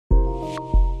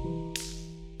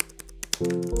Hey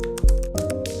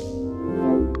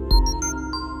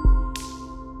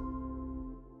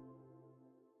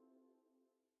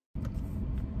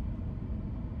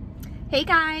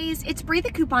guys, it's Bree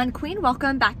the Coupon Queen.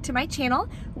 Welcome back to my channel.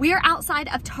 We are outside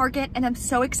of Target and I'm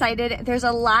so excited. There's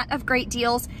a lot of great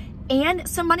deals and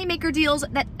some moneymaker deals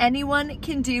that anyone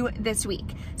can do this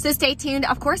week. So stay tuned.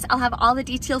 Of course, I'll have all the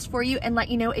details for you and let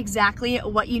you know exactly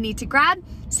what you need to grab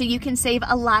so you can save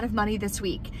a lot of money this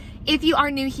week. If you are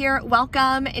new here,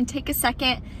 welcome, and take a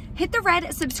second, hit the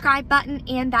red subscribe button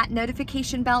and that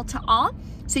notification bell to all,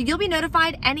 so you'll be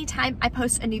notified anytime I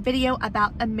post a new video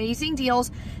about amazing deals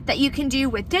that you can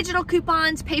do with digital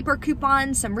coupons, paper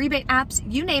coupons, some rebate apps,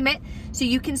 you name it, so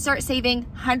you can start saving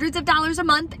hundreds of dollars a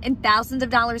month and thousands of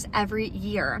dollars every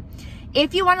year.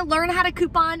 If you want to learn how to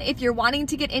coupon, if you're wanting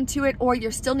to get into it or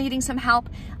you're still needing some help,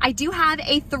 I do have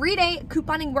a 3-day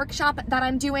couponing workshop that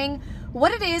I'm doing.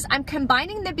 What it is, I'm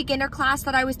combining the beginner class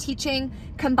that I was teaching,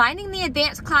 combining the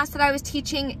advanced class that I was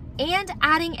teaching, and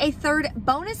adding a 3rd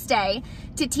bonus day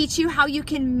to teach you how you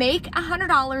can make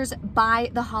 $100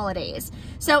 by the holidays.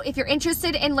 So if you're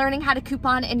interested in learning how to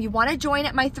coupon and you want to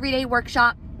join my 3-day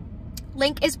workshop,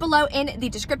 link is below in the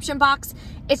description box.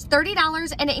 It's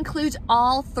 $30 and it includes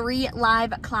all 3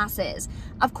 live classes.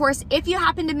 Of course, if you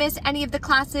happen to miss any of the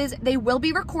classes, they will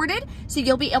be recorded, so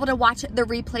you'll be able to watch the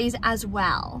replays as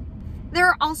well. There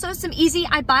are also some easy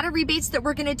Ibotta rebates that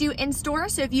we're gonna do in store.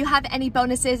 So if you have any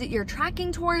bonuses that you're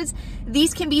tracking towards,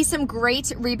 these can be some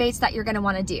great rebates that you're gonna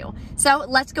wanna do. So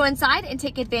let's go inside and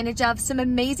take advantage of some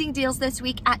amazing deals this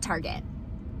week at Target.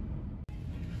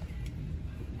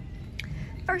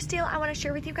 First deal I want to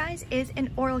share with you guys is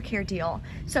an oral care deal.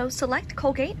 So Select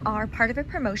Colgate are part of a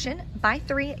promotion, buy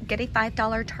 3, get a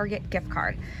 $5 Target gift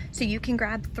card. So you can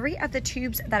grab 3 of the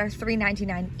tubes that are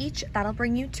 $3.99 each. That'll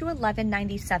bring you to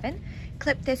 $11.97.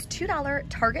 Clip this $2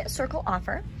 Target Circle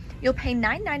offer. You'll pay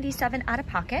 $9.97 out of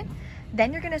pocket.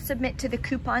 Then you're going to submit to the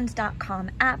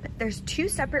coupons.com app. There's 2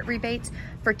 separate rebates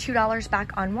for $2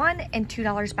 back on one and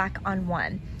 $2 back on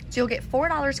one. So you'll get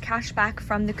 $4 cash back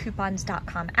from the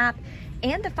coupons.com app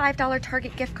and the $5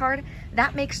 Target gift card.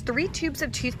 That makes 3 tubes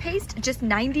of toothpaste just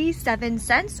 97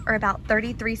 cents or about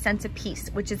 33 cents a piece,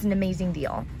 which is an amazing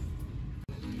deal.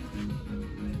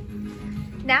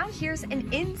 Now here's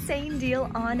an insane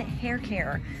deal on hair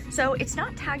care. So it's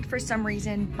not tagged for some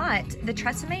reason, but the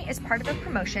Tresemme is part of a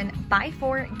promotion, buy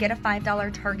 4, get a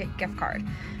 $5 Target gift card.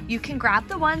 You can grab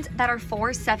the ones that are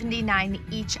 $4.79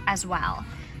 each as well.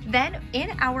 Then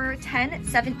in our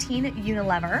 10/17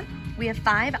 Unilever, we have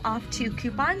 5 off 2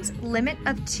 coupons, limit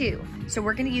of 2. So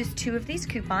we're gonna use 2 of these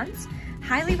coupons.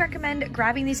 Highly recommend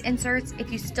grabbing these inserts.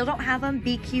 If you still don't have them,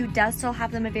 BQ does still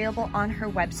have them available on her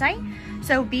website.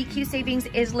 So BQ Savings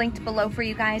is linked below for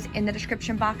you guys in the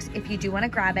description box if you do wanna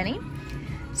grab any.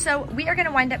 So we are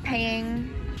gonna wind up paying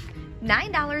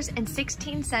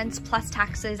 $9.16 plus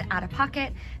taxes out of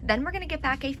pocket. Then we're gonna get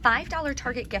back a $5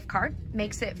 Target gift card,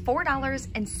 makes it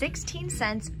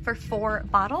 $4.16 for 4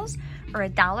 bottles, or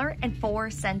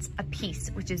 $1.04 a piece,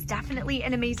 which is definitely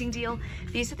an amazing deal.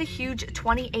 These are the huge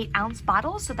 28-ounce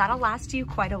bottles, so that'll last you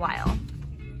quite a while.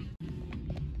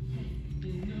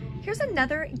 Here's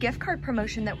another gift card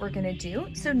promotion that we're gonna do.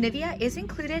 So Nivea is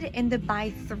included in the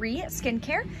buy 3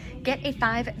 skincare, get a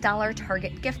 $5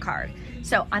 Target gift card.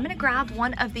 So I'm gonna grab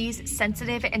one of these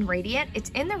Sensitive and Radiant.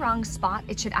 It's in the wrong spot.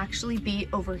 It should actually be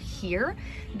over here.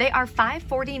 They are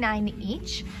 $5.49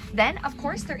 each. Then of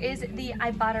course there is the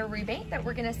Ibotta rebate that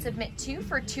we're gonna submit to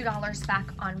for $2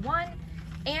 back on one.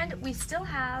 And we still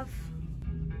have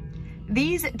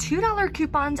these $2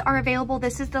 coupons are available.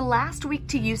 This is the last week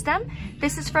to use them.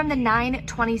 This is from the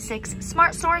 9/26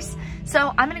 Smart Source.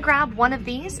 So I'm gonna grab one of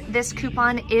these. This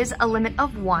coupon is a limit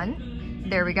of 1.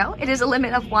 There we go. It is a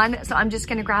limit of 1. So I'm just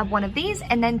gonna grab one of these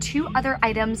and then 2 other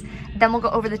items. Then we'll go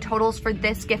over the totals for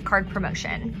this gift card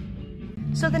promotion.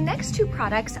 So the next 2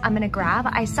 products I'm gonna grab,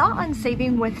 I saw on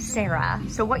Saving with Sarah.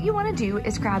 So what you wanna do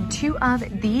is grab 2 of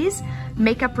these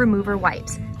makeup remover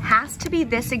wipes. Has to be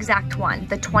this exact one,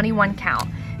 the 21 count.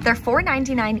 They're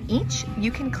 $4.99 each.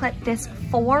 You can clip this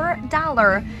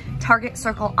 $4 Target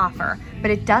Circle offer,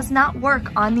 but it does not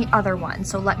work on the other one.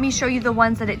 So let me show you the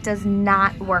ones that it does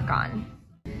not work on.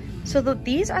 So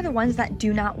these are the ones that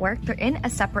do not work. They're in a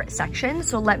separate section,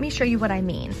 so let me show you what I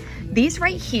mean. These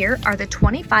right here are the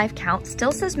 25 count,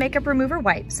 still says makeup remover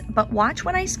wipes, but watch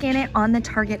when I scan it on the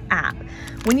Target app.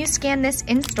 When you scan this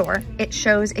in store, it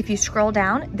shows, if you scroll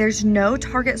down, there's no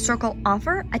Target Circle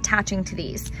offer attaching to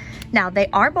these. Now, they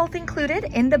are both included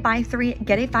in the buy 3,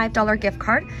 get a $5 gift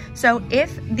card. So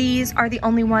if these are the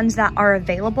only ones that are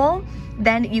available,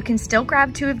 then you can still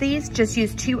grab 2 of these, just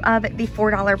use 2 of the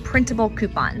 $4 printable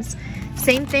coupons.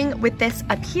 Same thing with this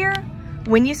up here.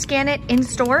 When you scan it in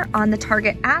store on the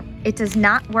Target app, it does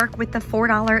not work with the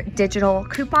 $4 digital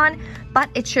coupon, but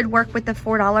it should work with the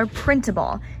 $4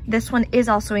 printable. This one is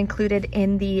also included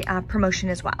in the promotion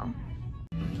as well.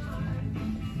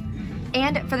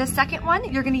 And for the second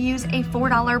one, you're gonna use a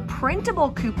 $4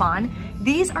 printable coupon.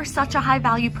 These are such a high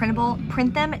value printable,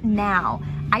 print them now.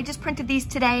 I just printed these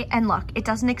today and look, it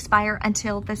doesn't expire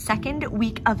until the second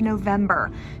week of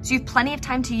November. So you have plenty of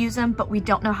time to use them, but we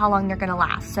don't know how long they're gonna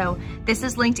last. So this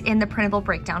is linked in the printable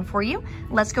breakdown for you.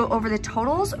 Let's go over the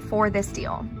totals for this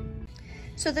deal.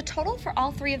 So the total for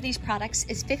all three of these products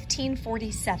is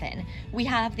 $15.47. We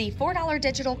have the $4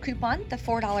 digital coupon, the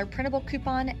 $4 printable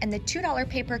coupon, and the $2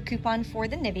 paper coupon for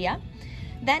the Nivea.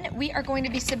 Then we are going to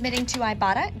be submitting to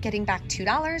Ibotta, getting back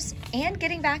 $2 and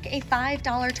getting back a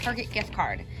 $5 Target gift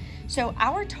card. So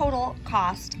our total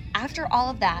cost after all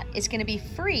of that is going to be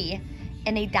free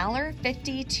and a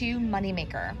 $1.52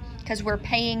 moneymaker because we're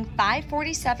paying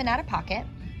 $5.47 out of pocket,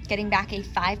 getting back a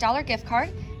 $5 gift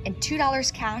card and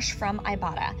 $2 cash from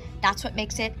Ibotta. That's what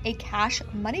makes it a cash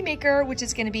moneymaker, which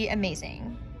is going to be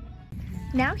amazing.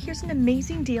 Now here's an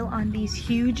amazing deal on these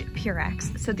huge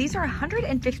Purex. So these are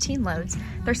 115 loads.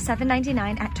 They're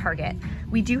 $7.99 at Target.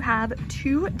 We do have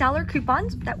 $2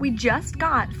 coupons that we just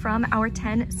got from our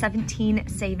 1017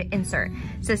 save insert.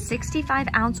 So 65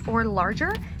 ounce or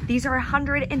larger. These are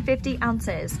 150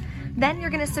 ounces. Then you're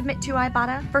gonna submit to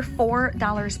Ibotta for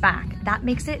 $4 back. That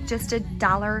makes it just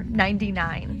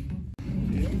 $1.99.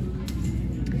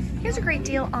 Here's a great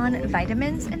deal on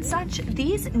vitamins and such.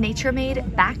 These Nature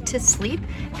Made Back to Sleep.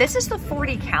 This is the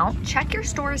 40 count. Check your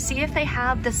stores, see if they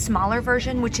have the smaller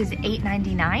version, which is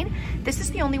 $8.99. This is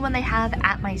the only one they have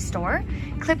at my store.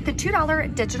 Clip the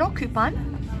 $2 digital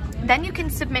coupon. Then you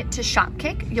can submit to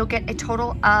Shopkick. You'll get a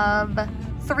total of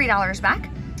 $3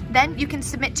 back. Then you can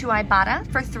submit to Ibotta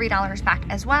for $3 back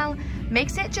as well.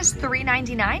 Makes it just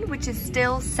 $3.99, which is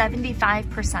still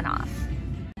 75% off.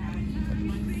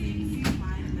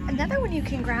 Another one you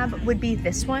can grab would be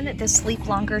this one, the Sleep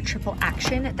Longer Triple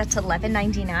Action. That's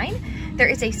 $11.99. There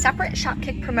is a separate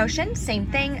Shopkick promotion, same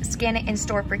thing, scan it in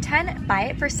store for $10, buy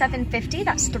it for $7.50,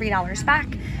 that's $3 back.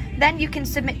 Then you can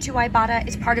submit to Ibotta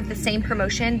as part of the same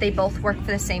promotion. They both work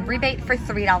for the same rebate for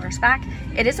 $3 back.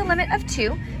 It is a limit of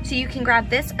 2, so you can grab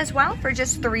this as well for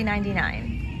just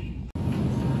 $3.99.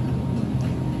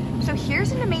 So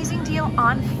here's an amazing deal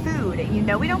on food. You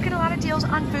know we don't get a lot of deals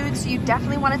on food, so you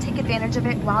definitely want to take advantage of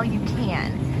it while you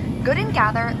can. Good and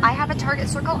Gather, I have a Target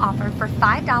Circle offer for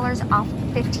 $5 off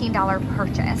 $15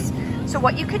 purchase. So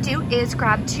what you could do is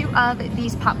grab 2 of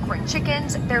these popcorn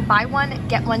chickens. They're buy one,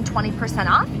 get one 20%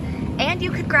 off. And you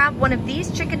could grab one of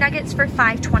these chicken nuggets for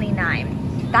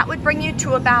 $5.29. That would bring you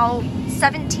to about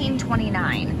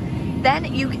 $17.29.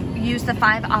 Then you use the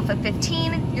 5 off of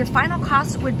 15. Your final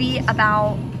cost would be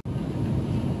about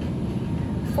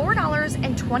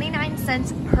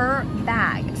 $4.29 per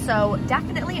bag. So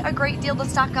definitely a great deal to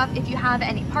stock up if you have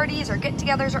any parties or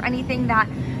get-togethers or anything that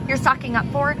you're stocking up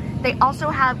for. They also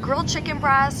have grilled chicken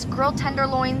breasts, grilled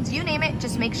tenderloins, you name it,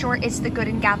 just make sure it's the Good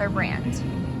and Gather brand.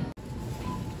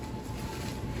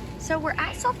 So we're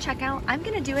at self-checkout. I'm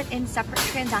gonna do it in separate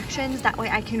transactions. That way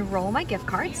I can roll my gift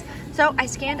cards. So I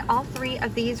scanned all 3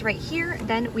 of these right here.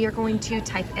 Then we are going to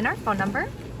type in our phone number.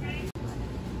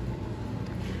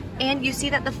 And you see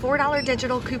that the $4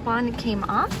 digital coupon came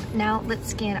off. Now let's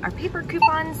scan our paper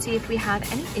coupon, see if we have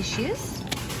any issues.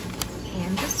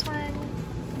 And this one.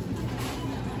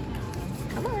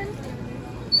 Come on.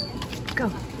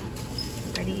 Go.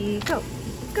 Ready, go.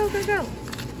 Go, go, go.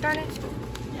 Darn it.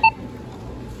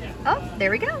 Oh, there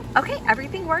we go. Okay,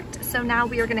 everything worked. So now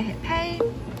we are gonna hit pay.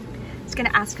 It's gonna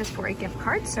ask us for a gift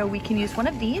card, so we can use one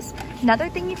of these. Another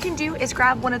thing you can do is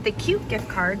grab one of the cute gift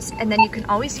cards, and then you can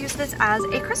always use this as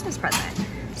a Christmas present.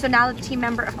 So now the team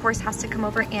member, of course, has to come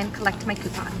over and collect my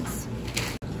coupons.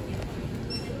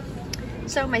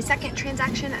 So my second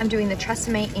transaction, I'm doing the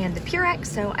Tresemme and the Purex,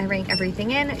 so I rang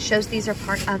everything in. It shows these are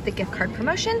part of the gift card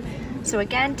promotion. So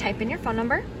again, type in your phone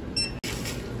number.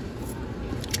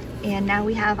 And now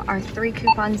we have our 3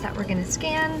 coupons that we're gonna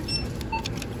scan.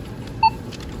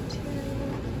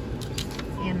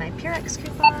 And my Purex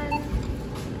coupon.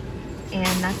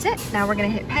 And that's it. Now we're gonna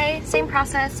hit pay, same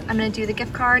process. I'm gonna do the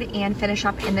gift card and finish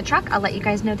up in the truck. I'll let you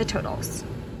guys know the totals.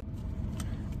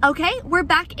 Okay, we're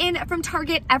back in from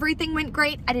Target. Everything went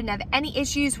great. I didn't have any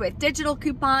issues with digital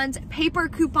coupons, paper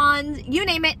coupons, you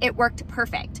name it, it worked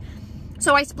perfect.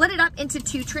 So I split it up into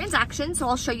 2 transactions, so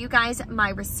I'll show you guys my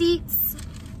receipts.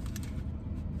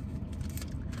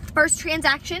 First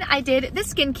transaction, I did the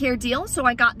skincare deal, so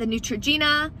I got the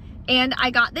Neutrogena and I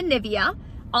got the Nivea.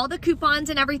 all the coupons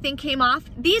and everything came off.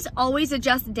 These always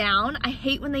adjust down. I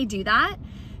hate when they do that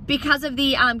because of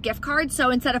the gift card. So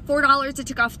instead of $4, it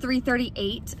took off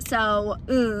 $3.38. So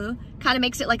kind of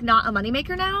makes it like not a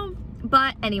moneymaker now.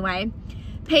 But anyway,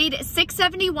 paid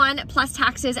 $6.71 plus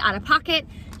taxes out of pocket.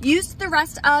 Used the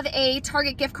rest of a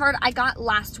Target gift card I got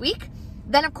last week.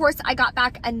 Then of course I got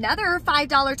back another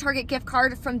 $5 Target gift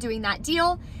card from doing that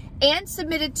deal, and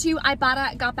submitted to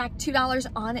Ibotta, got back $2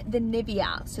 on the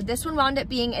Nivea. So this one wound up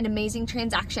being an amazing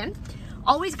transaction.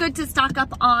 Always good to stock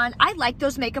up on. I like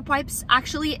those makeup wipes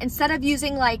actually. Instead of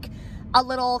using like a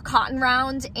little cotton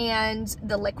round and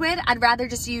the liquid, I'd rather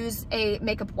just use a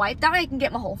makeup wipe. That way I can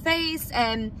get my whole face,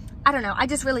 and I don't know, I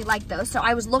just really like those. So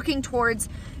I was looking towards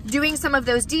doing some of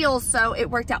those deals, so it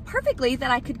worked out perfectly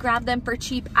that I could grab them for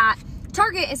cheap at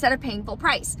Target instead of paying full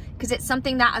price, because it's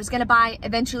something that I was gonna buy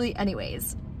eventually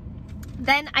anyways.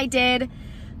 Then I did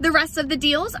the rest of the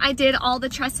deals. I did all the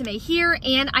Tresemme here,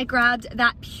 and I grabbed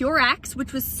that Purex,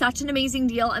 which was such an amazing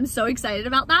deal. I'm so excited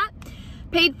about that.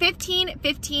 Paid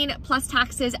 $15.15 plus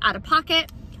taxes out of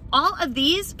pocket. All of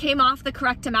these came off the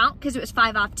correct amount because it was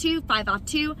 5 off 2, 5 off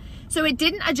 2. So it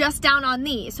didn't adjust down on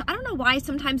these. So I don't know why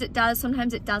sometimes it does,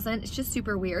 sometimes it doesn't. It's just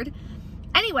super weird.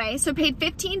 Anyway, so paid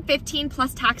 $15.15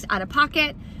 plus tax out of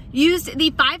pocket. Used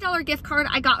the $5 gift card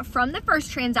I got from the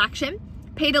first transaction.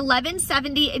 Paid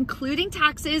 $11.70 including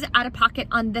taxes out of pocket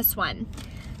on this one.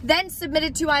 Then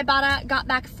submitted to Ibotta, got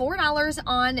back $4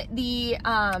 on the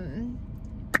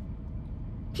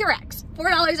Purex.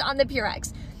 $4 on the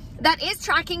Purex. That is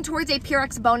tracking towards a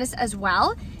Purex bonus as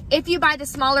well. If you buy the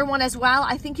smaller one as well,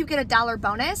 I think you get a $1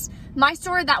 bonus. My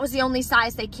store, that was the only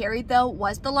size they carried though,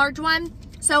 was the large one.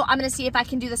 So I'm gonna see if I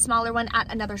can do the smaller one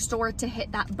at another store to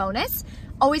hit that bonus.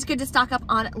 Always good to stock up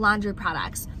on laundry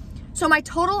products. So my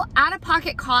total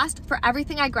out-of-pocket cost for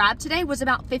everything I grabbed today was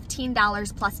about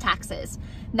 $15 plus taxes.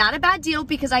 Not a bad deal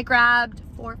because I grabbed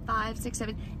 4, 5, 6,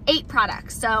 7, 8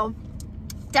 products. So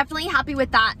definitely happy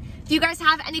with that. If you guys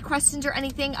have any questions or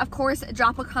anything, of course,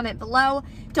 drop a comment below.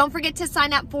 Don't forget to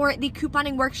sign up for the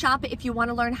couponing workshop if you want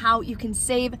to learn how you can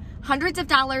save hundreds of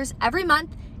dollars every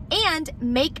month and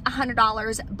make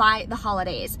 $100 by the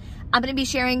holidays. I'm going to be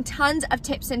sharing tons of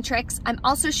tips and tricks. I'm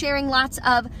also sharing lots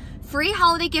of free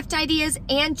holiday gift ideas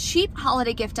and cheap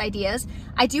holiday gift ideas.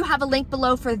 I do have a link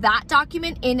below for that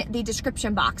document in the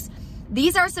description box.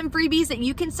 These are some freebies that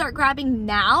you can start grabbing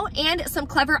now and some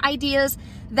clever ideas.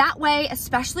 That way,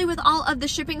 especially with all of the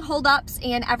shipping holdups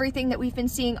and everything that we've been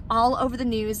seeing all over the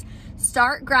news,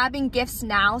 start grabbing gifts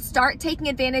now. Start taking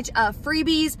advantage of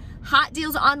freebies, hot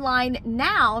deals online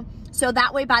now. So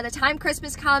that way, by the time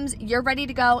Christmas comes, you're ready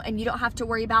to go and you don't have to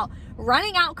worry about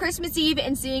running out Christmas Eve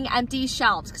and seeing empty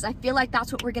shelves, because I feel like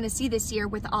that's what we're gonna see this year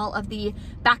with all of the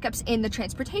backups in the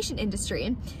transportation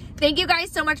industry. Thank you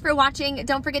guys so much for watching.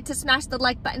 Don't forget to smash the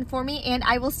like button for me, and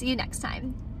I will see you next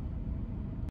time.